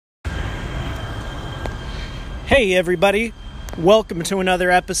Hey everybody, welcome to another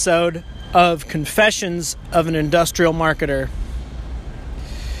episode of Confessions of an Industrial Marketer.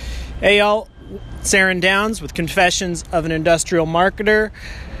 Hey y'all, it's Aaron Downs with Confessions of an Industrial Marketer.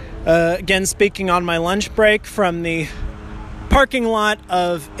 Again, speaking on my lunch break from the parking lot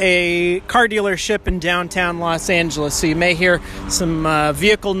of a car dealership in downtown Los Angeles. So you may hear some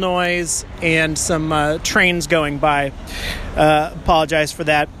vehicle noise and some trains going by. Apologize for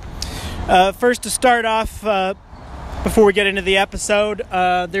that. First, to start off, before we get into the episode,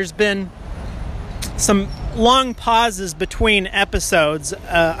 there's been some long pauses between episodes.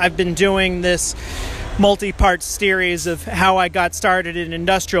 I've been doing this multi-part series of how I got started in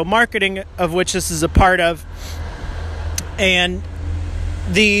industrial marketing, of which this is a part of. And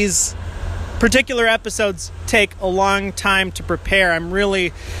these particular episodes take a long time to prepare. I'm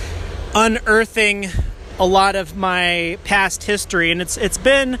really unearthing a lot of my past history, and it's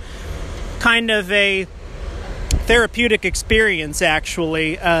been kind of a therapeutic experience,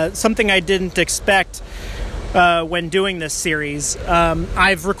 actually. Something I didn't expect when doing this series.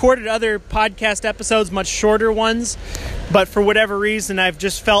 I've recorded other podcast episodes, much shorter ones, but for whatever reason, I've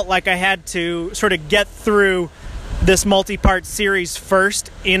just felt like I had to sort of get through this multi-part series first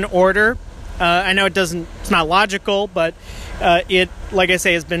in order. I know it's not logical, but it, like I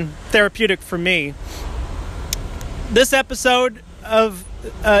say, has been therapeutic for me. This episode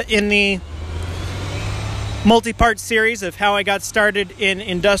in the multi-part series of how I got started in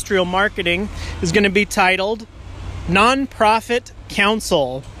industrial marketing is going to be titled Nonprofit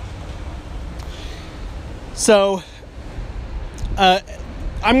Counsel. So, I'm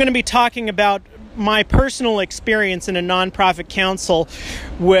going to be talking about my personal experience in a nonprofit council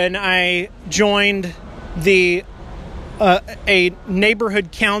when I joined a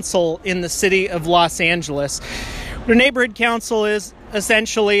neighborhood council in the city of Los Angeles. What a neighborhood council is,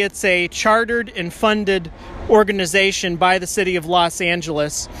 essentially, it's a chartered and funded organization by the city of Los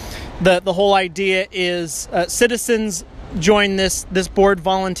Angeles. The whole idea is citizens join this board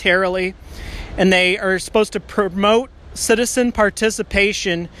voluntarily, and they are supposed to promote citizen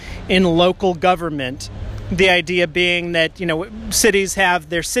participation in local government. The idea being that, cities have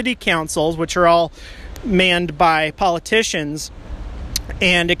their city councils, which are all manned by politicians,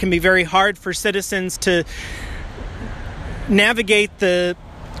 and it can be very hard for citizens to navigate the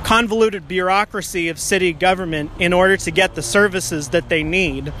convoluted bureaucracy of city government in order to get the services that they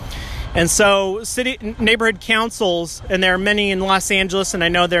need. And so neighborhood councils, and there are many in Los Angeles, and I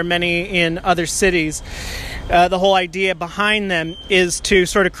know there are many in other cities, the whole idea behind them is to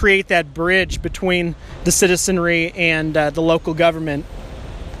sort of create that bridge between the citizenry and the local government.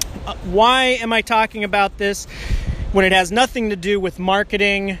 Why am I talking about this when it has nothing to do with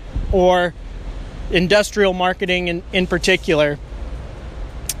marketing or industrial marketing in particular?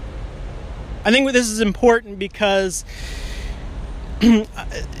 I think this is important because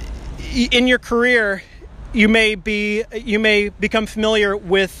in your career, you may become familiar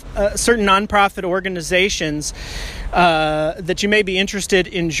with certain nonprofit organizations that you may be interested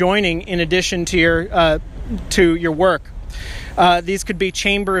in joining in addition to your work. These could be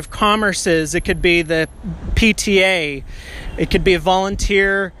Chamber of Commerce's, it could be the PTA, it could be a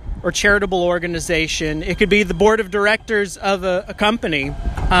volunteer or charitable organization, it could be the board of directors of a company,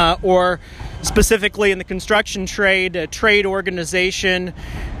 or specifically in the construction trade, a trade organization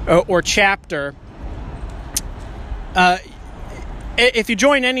or chapter. If you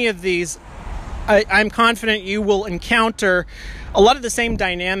join any of these, I'm confident you will encounter a lot of the same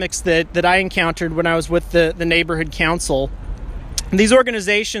dynamics that I encountered when I was with the neighborhood council. These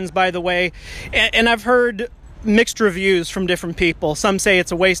organizations, by the way, and I've heard mixed reviews from different people. Some say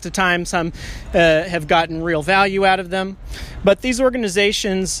it's a waste of time, some have gotten real value out of them. But these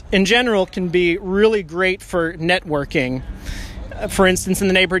organizations, in general, can be really great for networking. For instance, in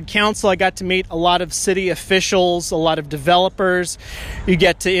the neighborhood council, I got to meet a lot of city officials, a lot of developers. You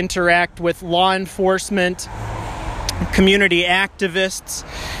get to interact with law enforcement, community activists,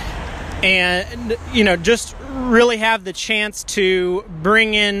 and, just really have the chance to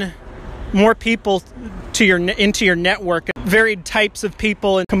bring in more people into your network, varied types of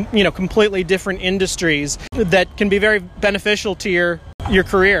people in completely different industries that can be very beneficial to your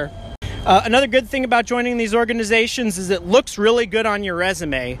career. Another good thing about joining these organizations is it looks really good on your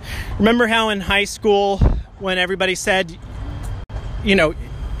resume. Remember how in high school when everybody said,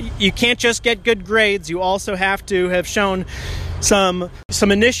 you can't just get good grades, you also have to have shown some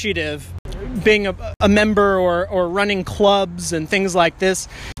initiative, being a member or running clubs and things like this.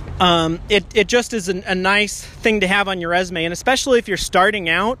 It just is a nice thing to have on your resume, and especially if you're starting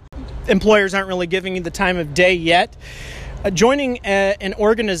out, employers aren't really giving you the time of day yet. Joining an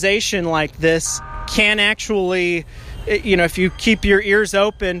organization like this can actually, if you keep your ears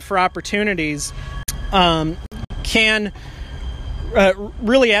open for opportunities, can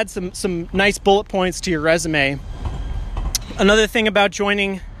really add some nice bullet points to your resume. Another thing about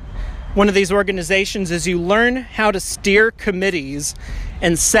joining one of these organizations is you learn how to steer committees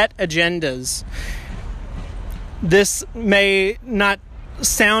and set agendas. This may not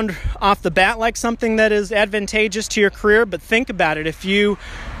sound off the bat like something that is advantageous to your career, but think about it. If you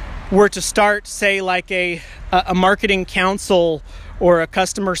were to start, say, like a marketing council or a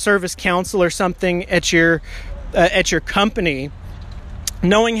customer service council or something at your company,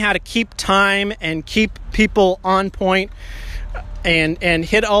 knowing how to keep time and keep people on point and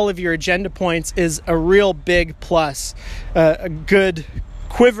hit all of your agenda points is a real big plus. A good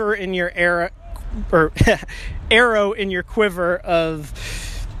quiver in your arrow in your quiver of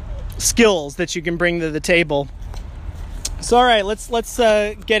skills that you can bring to the table. So, all right, let's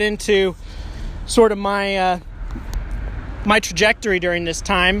get into sort of my trajectory during this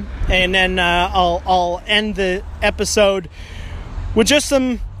time, and then I'll end the episode with just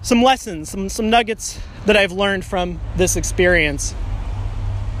some lessons, some nuggets that I've learned from this experience.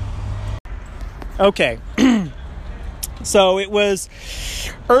 Okay. So it was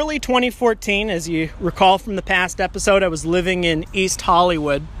early 2014, as you recall from the past episode. I was living in East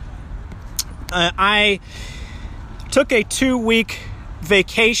Hollywood. I took a 2-week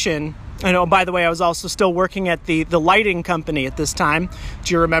vacation. I know, by the way, I was also still working at the lighting company at this time.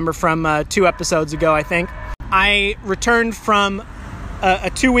 Do you remember from 2 episodes ago, I think? I returned from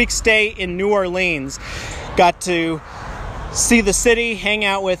a 2-week stay in New Orleans. Got to see the city, hang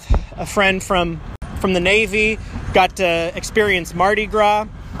out with a friend from the Navy, got to experience Mardi Gras.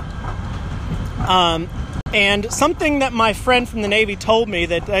 And something that my friend from the Navy told me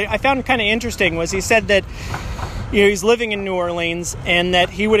that I found kind of interesting was he said that he's living in New Orleans and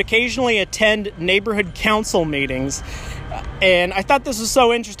that he would occasionally attend neighborhood council meetings. And I thought this was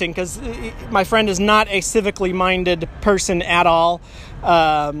so interesting because my friend is not a civically minded person at all.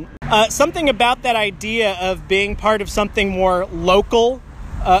 Something about that idea of being part of something more local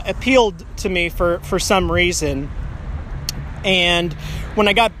appealed to me for some reason. And when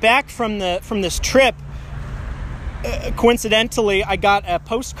I got back from this trip, coincidentally, I got a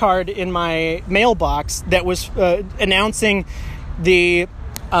postcard in my mailbox that was announcing the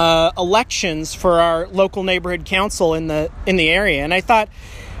elections for our local neighborhood council in the area. And I thought,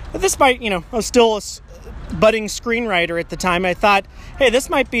 this might, I was still a budding screenwriter at the time. I thought, hey, this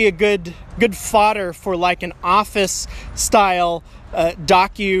might be a good fodder for like an Office style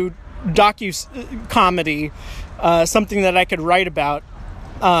docu comedy, something that I could write about.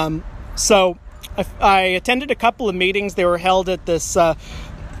 So I attended a couple of meetings. They were held at this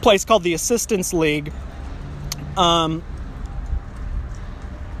place called the Assistance League.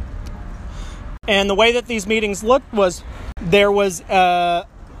 And the way that these meetings looked was there was a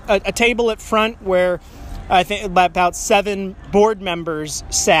table at front where I think about 7 board members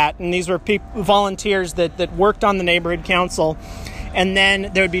sat, and these were volunteers that worked on the neighborhood council. And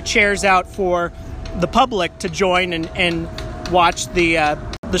then there would be chairs out for the public to join and watch the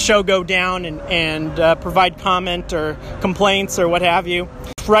show go down and provide comment or complaints or what have you.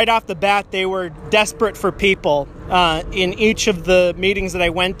 Right off the bat, they were desperate for people. In each of the meetings that I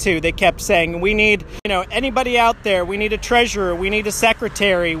went to, they kept saying, we need, anybody out there, we need a treasurer, we need a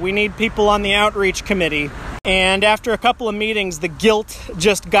secretary, we need people on the outreach committee. And after a couple of meetings, the guilt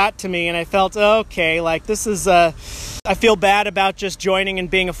just got to me, and I felt, okay, like this is, I feel bad about just joining and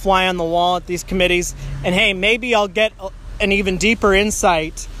being a fly on the wall at these committees. And hey, maybe I'll get an even deeper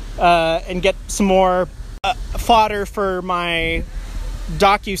insight and get some more fodder for my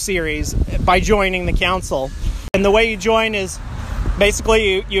docu-series by joining the council. And the way you join is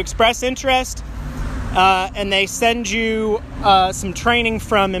basically you express interest, and they send you some training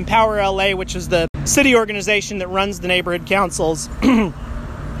from Empower LA, which is the city organization that runs the neighborhood councils. And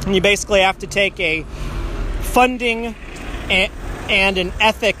you basically have to take a funding and an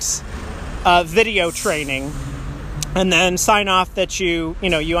ethics video training, and then sign off that you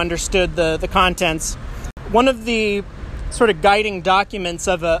understood the contents. One of the sort of guiding documents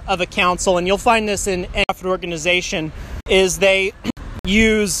of a council, and you'll find this in any organization, is they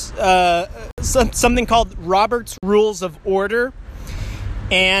use something called Robert's Rules of Order,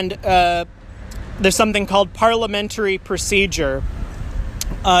 and there's something called parliamentary procedure.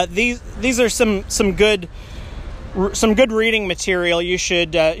 These are some good reading material you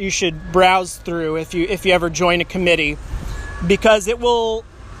should browse through if you ever join a committee, because it will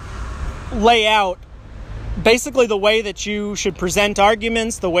lay out basically the way that you should present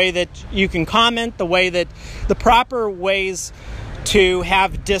arguments, the way that you can comment, the proper ways to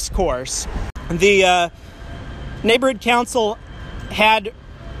have discourse. The neighborhood council had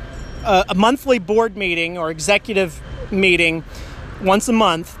a monthly board meeting or executive meeting once a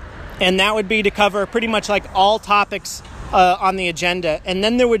month, and that would be to cover pretty much like all topics on the agenda. And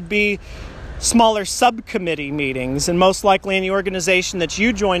then there would be smaller subcommittee meetings, and most likely any organization that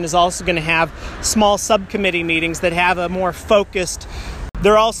you join is also going to have small subcommittee meetings that have a more focused.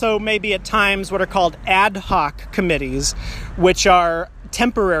 There are also maybe at times what are called ad hoc committees, which are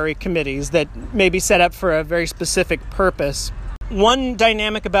temporary committees that may be set up for a very specific purpose. One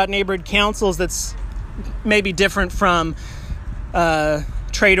dynamic about neighborhood councils that's maybe different from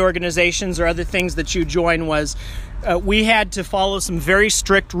trade organizations or other things that you join was we had to follow some very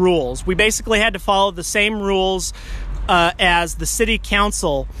strict rules. We basically had to follow the same rules as the city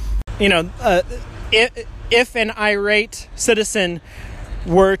council. If an irate citizen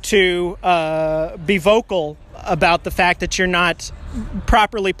were to be vocal about the fact that you're not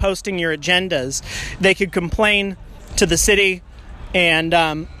properly posting your agendas, they could complain to the city, and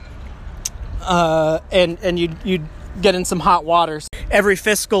you'd get in some hot waters. Every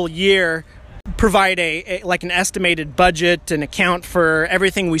fiscal year, provide like an estimated budget and account for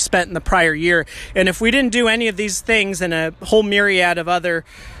everything we spent in the prior year. And if we didn't do any of these things and a whole myriad of other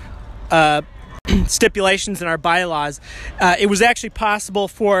stipulations in our bylaws, it was actually possible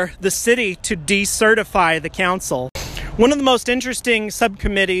for the city to decertify the council. One of the most interesting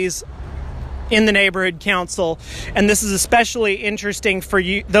subcommittees in the neighborhood council, and this is especially interesting for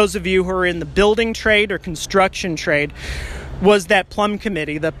you, those of you who are in the building trade or construction trade, was that plum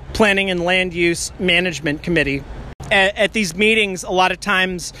committee, the Planning and Land Use Management Committee. At these meetings, a lot of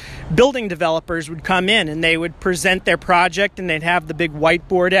times building developers would come in and they would present their project, and they'd have the big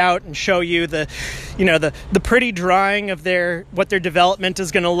whiteboard out and show you the pretty drawing of what their development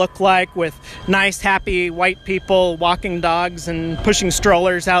is going to look like, with nice, happy white people walking dogs and pushing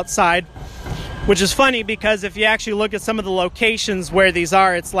strollers outside. Which is funny because if you actually look at some of the locations where these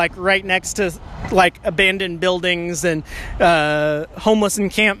are, it's like right next to like abandoned buildings and homeless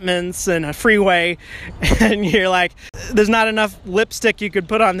encampments and a freeway, and you're like, there's not enough lipstick you could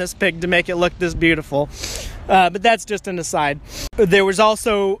put on this pig to make it look this beautiful. But that's just an aside. There was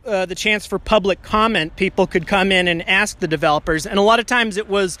also the chance for public comment. People could come in and ask the developers, and a lot of times it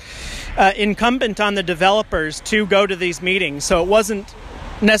was incumbent on the developers to go to these meetings, so it wasn't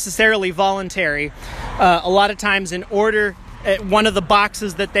necessarily voluntary. A lot of times, in order, one of the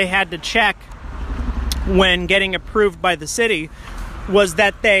boxes that they had to check when getting approved by the city was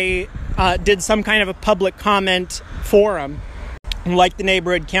that they did some kind of a public comment forum, like the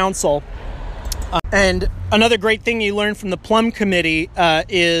neighborhood council. And another great thing you learn from the Plum Committee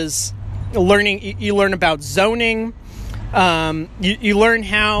is you learn about zoning. You learn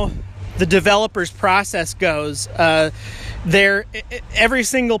how the developer's process goes. Every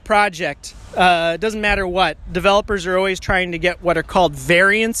single project, doesn't matter what, developers are always trying to get what are called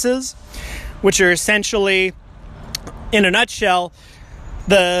variances, which are essentially, in a nutshell,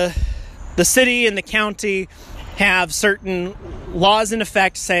 the city and the county have certain laws in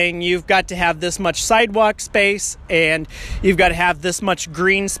effect saying you've got to have this much sidewalk space, and you've got to have this much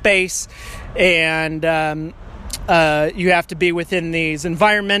green space, and you have to be within these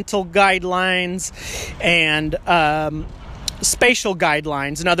environmental guidelines and spatial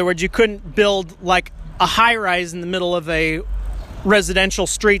guidelines. In other words, you couldn't build like a high-rise in the middle of a residential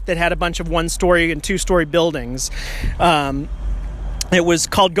street that had a bunch of one-story and two-story buildings. It was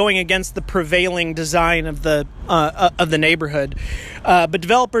called going against the prevailing design of the neighborhood. But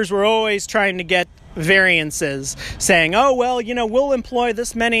developers were always trying to get variances, saying, oh, well, we'll employ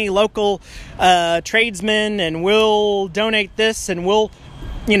this many local tradesmen, and we'll donate this, and we'll,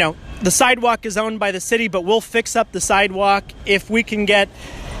 the sidewalk is owned by the city, but we'll fix up the sidewalk if we can get,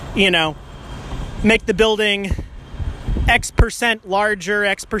 make the building X% larger,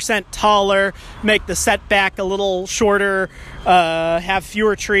 X% taller, make the setback a little shorter, have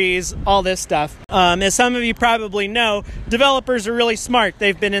fewer trees, all this stuff. As some of you probably know, developers are really smart.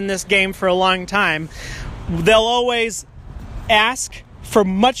 They've been in this game for a long time. They'll always ask for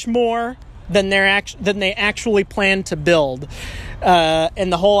much more than they actually plan to build.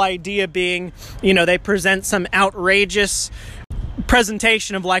 And the whole idea being, they present some outrageous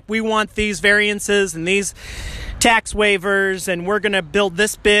presentation of like, we want these variances and these tax waivers, and we're going to build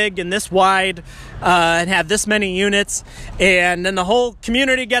this big and this wide and have this many units. And then the whole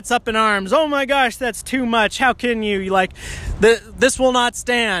community gets up in arms. Oh my gosh, that's too much. How can you? This will not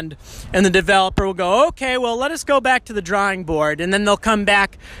stand. And the developer will go, okay, well, let us go back to the drawing board. And then they'll come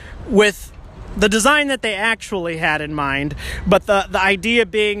back with the design that they actually had in mind. But the idea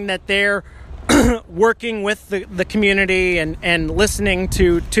being that they're working with the community and listening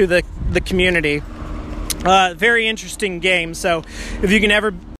to the community. Very interesting game. So if you can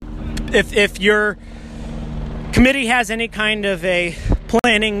ever, if your committee has any kind of a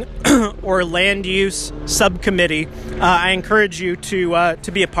planning or land use subcommittee, I encourage you to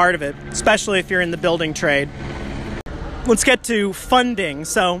be a part of it, especially if you're in the building trade. Let's get to funding.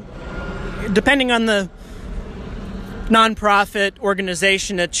 So depending on the nonprofit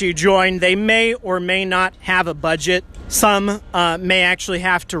organization that you join, they may or may not have a budget. Some may actually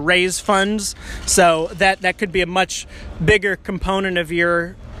have to raise funds, so that could be a much bigger component of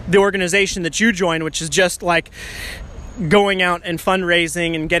the organization that you join, which is just like going out and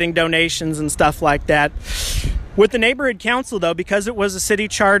fundraising and getting donations and stuff like that. With the neighborhood council, though, because it was a city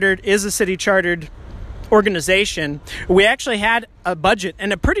chartered organization, we actually had a budget,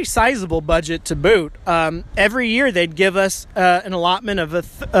 and a pretty sizable budget to boot. Every year they'd give us an allotment of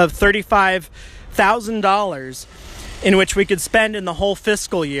 $35,000 in which we could spend in the whole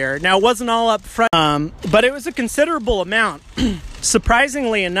fiscal year. Now, it wasn't all up front, but it was a considerable amount.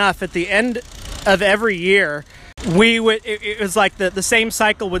 Surprisingly enough, at the end of every year, it was like the same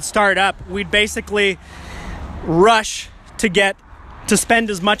cycle would start up. We'd basically rush to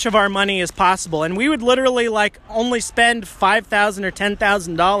spend as much of our money as possible, and we would literally only spend $5,000 or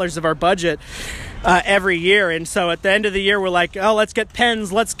 $10,000 of our budget every year. And so at the end of the year, we're like, oh, let's get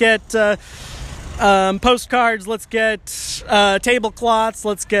pens, let's get postcards, let's get tablecloths,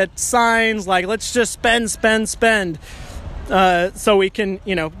 let's get signs, let's just spend so we can,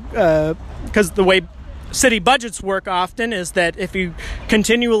 because the way city budgets work often is that if you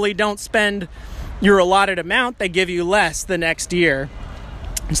continually don't spend your allotted amount, they give you less the next year.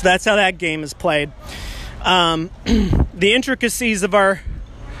 So that's how that game is played. The intricacies of our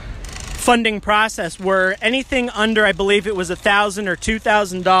funding process were anything under, I believe it was $1,000 or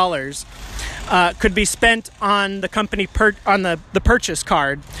 $2,000, could be spent on the company on the purchase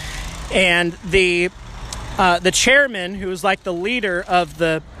card, and the chairman, who is like the leader of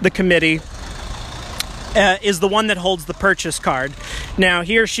the committee, is the one that holds the purchase card. Now,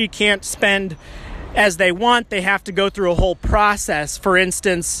 he or she can't spend as they want. They have to go through a whole process. For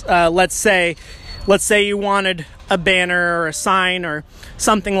instance, let's say you wanted a banner or a sign or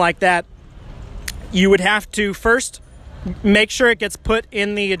something like that. You would have to first make sure it gets put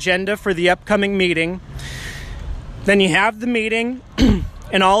in the agenda for the upcoming meeting. Then you have the meeting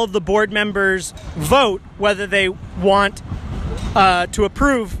and all of the board members vote whether they want to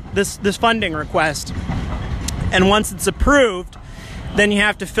approve this funding request. And once it's approved, then you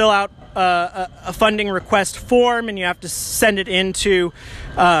have to fill out a funding request form, and you have to send it into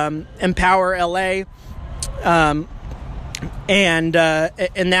Empower LA, and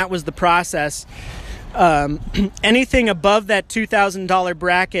that was the process. Anything above that $2,000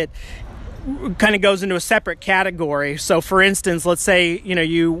 bracket kind of goes into a separate category. So, for instance, let's say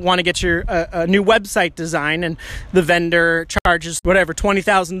you want to get your a new website design, and the vendor charges whatever,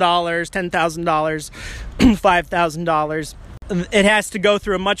 $20,000, $10,000, $5,000. It has to go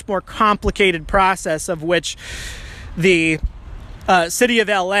through a much more complicated process, of which the City of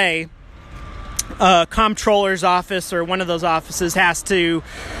LA comptroller's office, or one of those offices, has to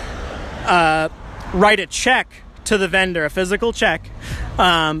write a check to the vendor, a physical check,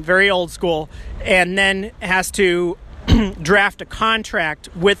 very old school, and then has to draft a contract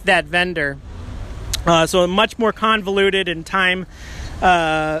with that vendor. So a much more convoluted and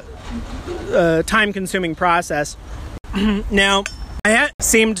time-consuming process. Now, I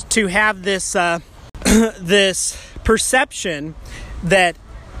seemed to have this this perception that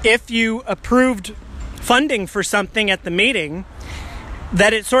if you approved funding for something at the meeting,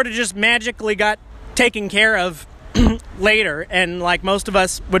 that it sort of just magically got taken care of later. And like most of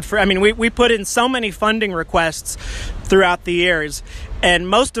us would, we put in so many funding requests throughout the years, and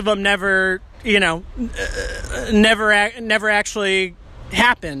most of them never actually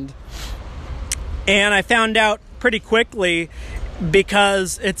happened. And I found out pretty quickly,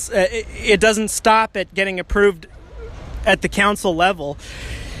 because it doesn't stop at getting approved at the council level.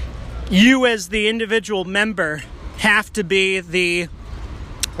 You, as the individual member, have to be the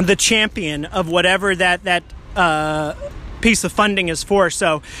champion of whatever that piece of funding is for.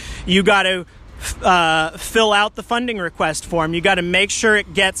 So you got to fill out the funding request form. You got to make sure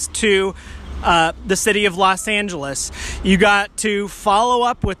it gets to the city of Los Angeles. You got to follow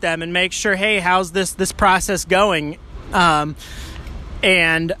up with them and make sure, hey, how's this process going? And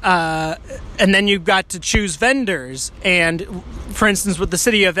then you've got to choose vendors. And for instance, with the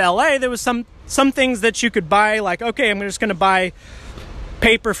city of LA, there was some things that you could buy, like, okay, I'm just going to buy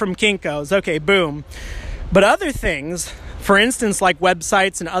paper from Kinko's. Okay, boom. But other things For instance, like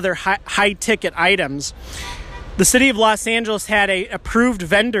websites and other high-ticket items, the city of Los Angeles had a approved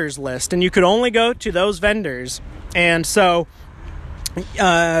vendors list, and you could only go to those vendors. And so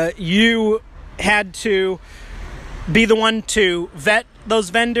you had to be the one to vet those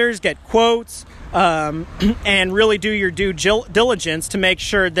vendors, get quotes, and really do your due diligence to make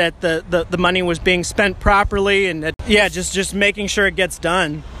sure that the money was being spent properly, and that, just making sure it gets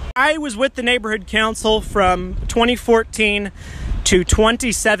done. I was with the neighborhood council from 2014 to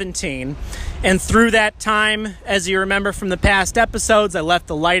 2017, and through that time, as you remember from the past episodes, I left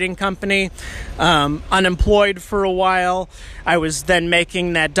the lighting company, unemployed for a while. I was then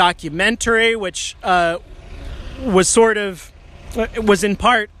making that documentary, which was in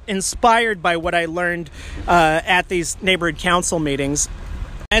part inspired by what I learned at these neighborhood council meetings.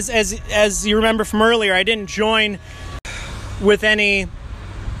 As you remember from earlier, I didn't join with any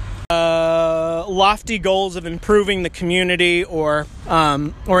lofty goals of improving the community or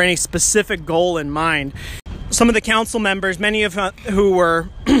any specific goal in mind. Some of the council members, many of who were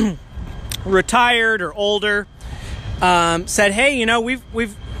retired or older, said, "Hey,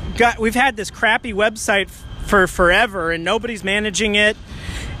 we've had this crappy website for forever and nobody's managing it.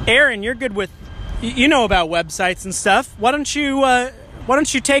 Aaron, you're good with, about websites and stuff. Why don't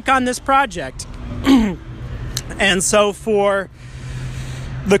you take on this project?" And so for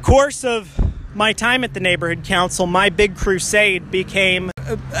the course of my time at the neighborhood council, my big crusade became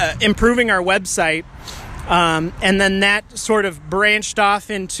improving our website. And then that sort of branched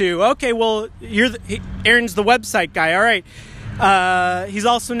off into, okay, well, Aaron's the website guy. All right. He's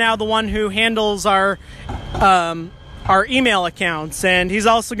also now the one who handles our email accounts, and he's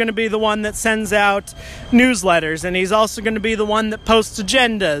also going to be the one that sends out newsletters, and he's also going to be the one that posts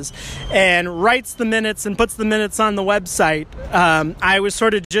agendas and writes the minutes and puts the minutes on the website. I was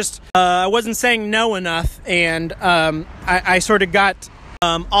sort of I wasn't saying no enough, and I sort of got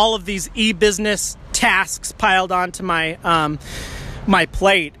all of these e-business tasks piled onto my my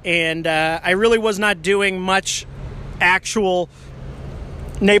plate, and I really was not doing much actual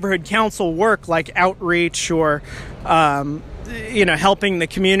neighborhood council work like outreach or helping the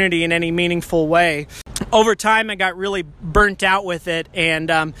community in any meanremingful way. Over time, I got really burnt out with it, and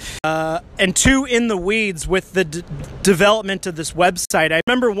too in the weeds with the development of this website.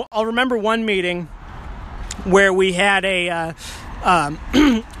 I'll remember one meeting where we had a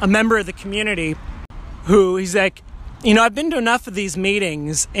member of the community who, he's like, I've been to enough of these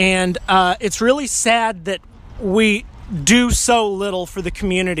meetings, and it's really sad that we do so little for the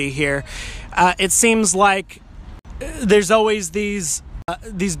community here. It seems like there's always these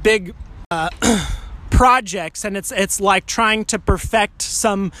big projects, and it's like trying to perfect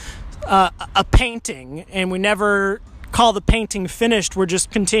a painting, and we never call the painting finished. We're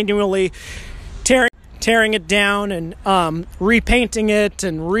just continually tearing it down and repainting it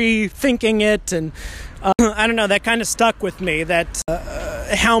and rethinking it, and I don't know, that kind of stuck with me, that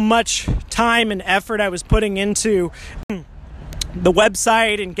how much time and effort I was putting into the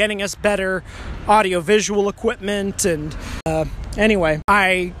website and getting us better audio-visual equipment. And anyway,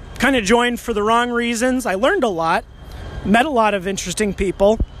 I kind of joined for the wrong reasons. I learned a lot, met a lot of interesting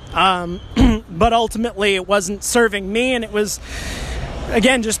people, but ultimately it wasn't serving me, and it was,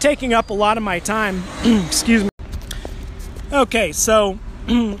 again, just taking up a lot of my time. Excuse me. Okay, so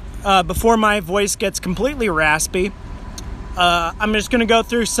before my voice gets completely raspy, I'm just going to go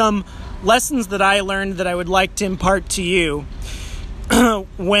through some lessons that I learned that I would like to impart to you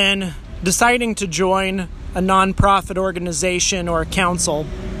when deciding to join a nonprofit organization or a council.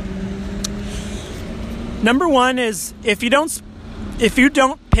 Number one is, if you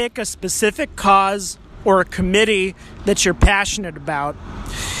don't pick a specific cause or a committee that you're passionate about,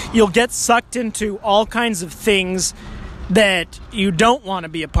 you'll get sucked into all kinds of things that you don't want to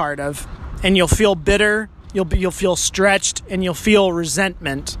be a part of, and you'll feel bitter, you'll feel stretched, and you'll feel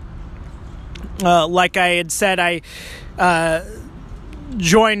resentment. Like I had said, I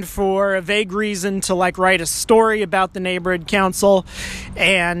joined for a vague reason to write a story about the neighborhood council,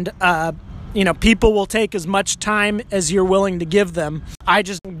 and people will take as much time as you're willing to give them. I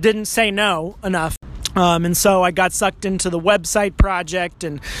just didn't say no enough. And so I got sucked into the website project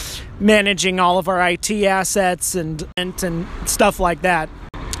and managing all of our IT assets and stuff like that.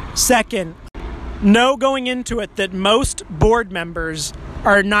 Second, know going into it that most board members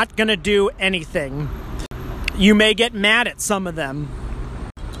are not going to do anything. You may get mad at some of them.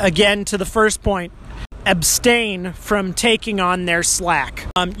 Again, to the first point, abstain from taking on their slack.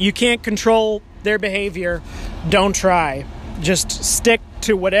 You can't control their behavior. Don't try. Just stick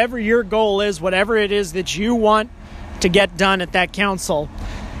to whatever your goal is, whatever it is that you want to get done at that council,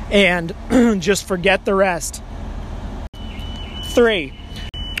 and just forget the rest. 3,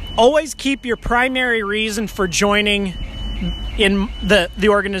 always keep your primary reason for joining in the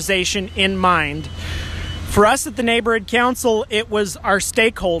organization in mind. For us at the Neighborhood Council, it was our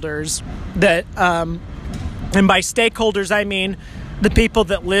stakeholders that, and by stakeholders, I mean the people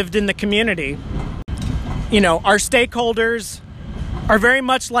that lived in the community. You know, our stakeholders are very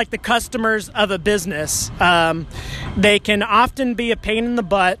much like the customers of a business. They can often be a pain in the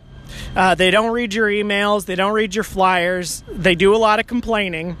butt. They don't read your emails. They don't read your flyers. They do a lot of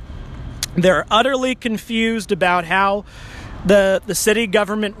complaining. They're utterly confused about how the city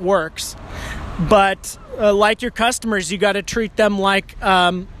government works. But like your customers, you got to treat them like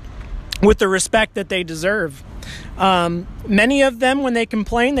with the respect that they deserve. Many of them, when they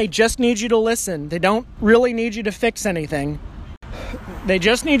complain, they just need you to listen. They don't really need you to fix anything. They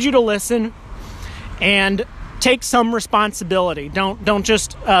just need you to listen and take some responsibility. Don't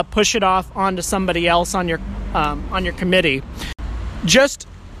just push it off onto somebody else on your committee. Just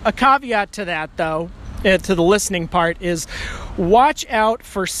a caveat to that, though, to the listening part, is watch out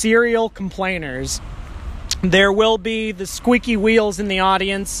for serial complainers. There will be the squeaky wheels in the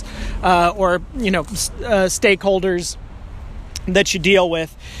audience, or stakeholders that you deal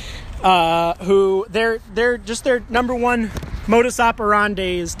with, who their number one modus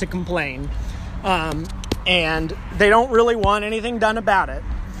operandi is to complain, and they don't really want anything done about it.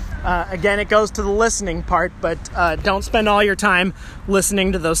 Again, it goes to the listening part, but don't spend all your time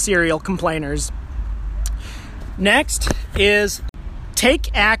listening to those serial complainers. Next is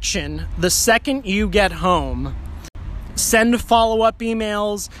take action the second you get home. Send follow-up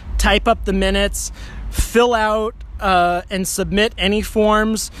emails, type up the minutes, fill out and submit any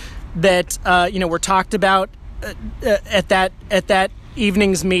forms that were talked about at that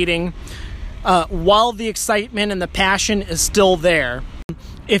evening's meeting, while the excitement and the passion is still there.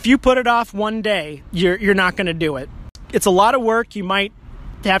 If you put it off one day, you're not going to do it. It's a lot of work. You might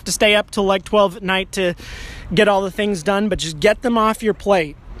have to stay up till like 12 at night to get all the things done, but just get them off your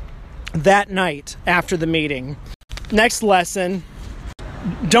plate that night after the meeting. Next lesson,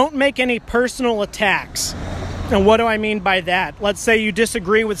 don't make any personal attacks. And what do I mean by that? Let's say you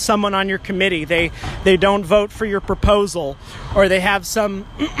disagree with someone on your committee. They don't vote for your proposal, or they have some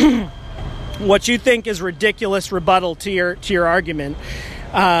what you think is ridiculous rebuttal to your argument.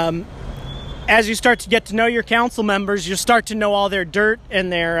 As you start to get to know your council members, you start to know all their dirt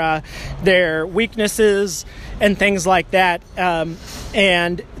and their weaknesses and things like that.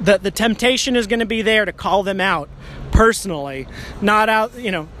 And the temptation is going to be there to call them out personally, not out.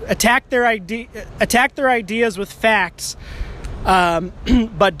 Attack their ideas with facts,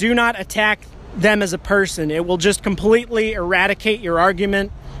 but do not attack them as a person. It will just completely eradicate your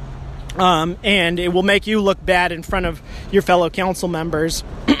argument, and it will make you look bad in front of your fellow council members.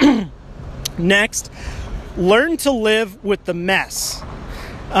 Next, learn to live with the mess.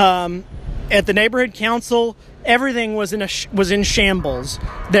 At the Neighborhood Council, everything was in shambles.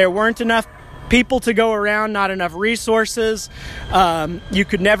 There weren't enough people to go around, not enough resources. You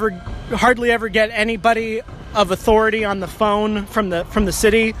could hardly ever get anybody of authority on the phone from the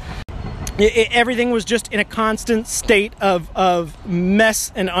city. Everything was just in a constant state of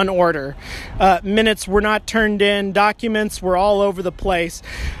mess and unorder. Minutes were not turned in. Documents were all over the place.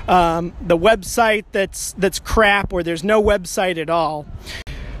 The website that's crap, or there's no website at all.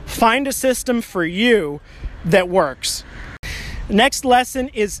 Find a system for you that works. Next lesson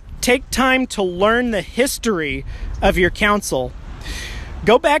is take time to learn the history of your council.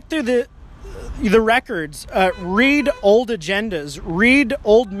 Go back through the records, read old agendas, read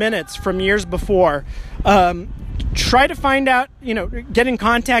old minutes from years before. Try to find out, get in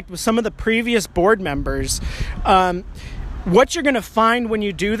contact with some of the previous board members. What you're going to find when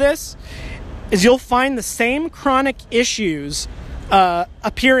you do this is you'll find the same chronic issues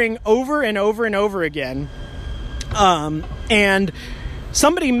appearing over and over and over again. And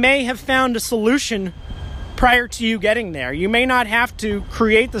somebody may have found a solution prior to you getting there. You may not have to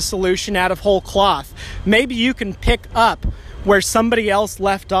create the solution out of whole cloth. Maybe you can pick up where somebody else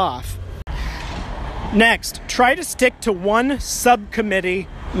left off. Next, try to stick to one subcommittee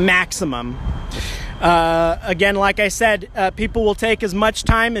maximum. Again, like I said, people will take as much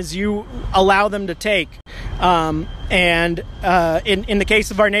time as you allow them to take. In the case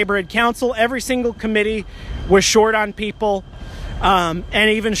of our Neighborhood Council, every single committee was short on people.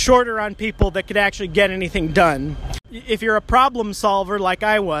 And even shorter on people that could actually get anything done. If you're a problem solver like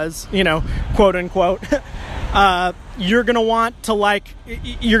I was, quote unquote, you're going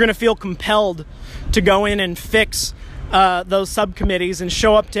to feel compelled to go in and fix those subcommittees and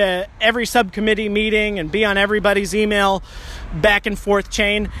show up to every subcommittee meeting and be on everybody's email back and forth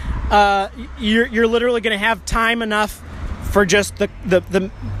chain. You're literally going to have time enough for just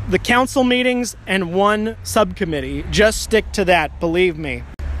the council meetings and one subcommittee. Just stick to that, believe me.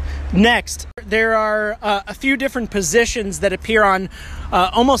 Next, there are a few different positions that appear on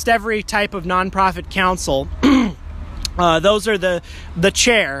almost every type of nonprofit council. Those are the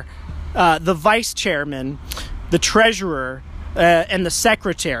chair, the vice chairman, the treasurer, and the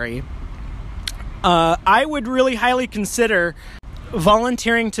secretary. I would really highly consider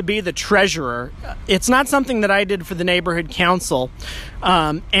volunteering to be the treasurer. It's not something that I did for the neighborhood council,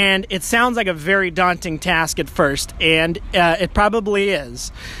 and it sounds like a very daunting task at first, and it probably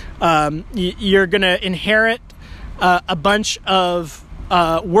is. You're going to inherit a bunch of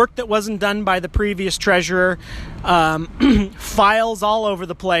work that wasn't done by the previous treasurer, files all over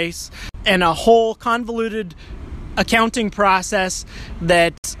the place, and a whole convoluted accounting process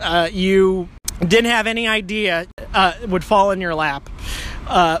that you didn't have any idea would fall in your lap.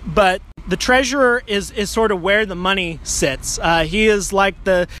 But the treasurer is sort of where the money sits. He is like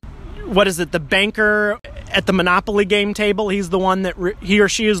the banker at the Monopoly game table. He's the one that he or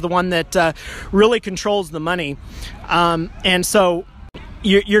she is the one that really controls the money. And so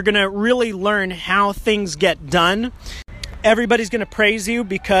you're going to really learn how things get done. Everybody's going to praise you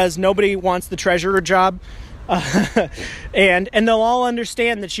because nobody wants the treasurer job. And they'll all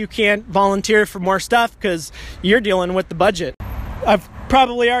understand that you can't volunteer for more stuff because you're dealing with the budget. I've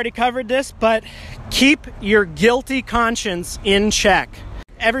probably already covered this, but keep your guilty conscience in check.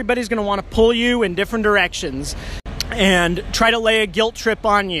 Everybody's going to want to pull you in different directions and try to lay a guilt trip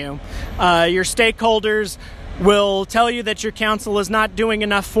on you. Your stakeholders will tell you that your council is not doing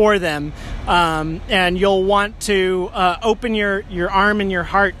enough for them, and you'll want to open your arm and your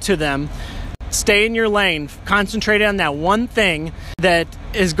heart to them. Stay in your lane. Concentrate on that one thing that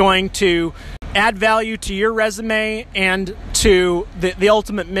is going to add value to your resume and to the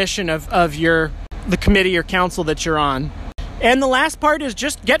ultimate mission of the committee or council that you're on. And the last part is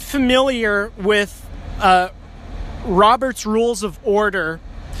just get familiar with Robert's Rules of Order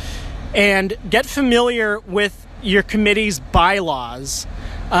and get familiar with your committee's bylaws.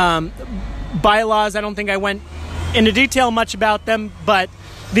 Bylaws, I don't think I went into detail much about them, but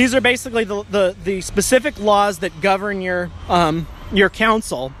these are basically the specific laws that govern your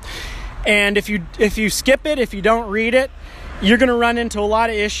council. And if you skip it, if you don't read it, you're going to run into a lot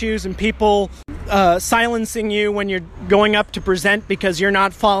of issues and people silencing you when you're going up to present because you're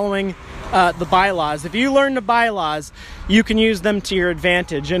not following the bylaws. If you learn the bylaws, you can use them to your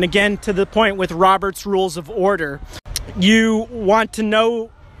advantage. And again, to the point with Robert's Rules of Order, you want to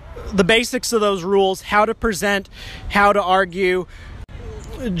know the basics of those rules, how to present, how to argue,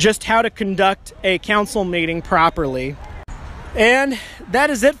 just how to conduct a council meeting properly. And that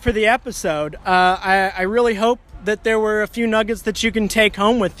is it for the episode. I really hope that there were a few nuggets that you can take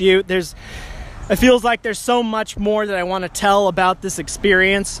home with you. It feels like there's so much more that I want to tell about this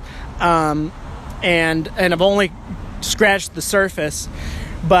experience, and I've only scratched the surface.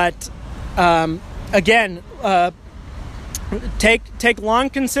 But again, take long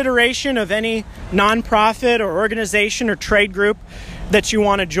consideration of any nonprofit or organization or trade group that you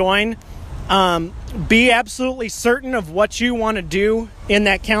want to join. Be absolutely certain of what you want to do in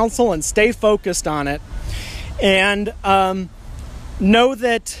that council and stay focused on it. And know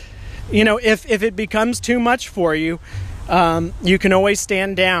that, if it becomes too much for you, you can always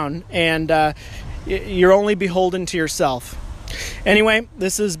stand down, and you're only beholden to yourself. Anyway,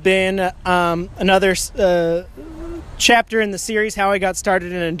 this has been another chapter in the series, How I Got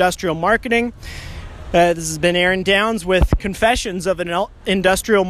Started in Industrial Marketing. This has been Aaron Downs with Confessions of an Industrial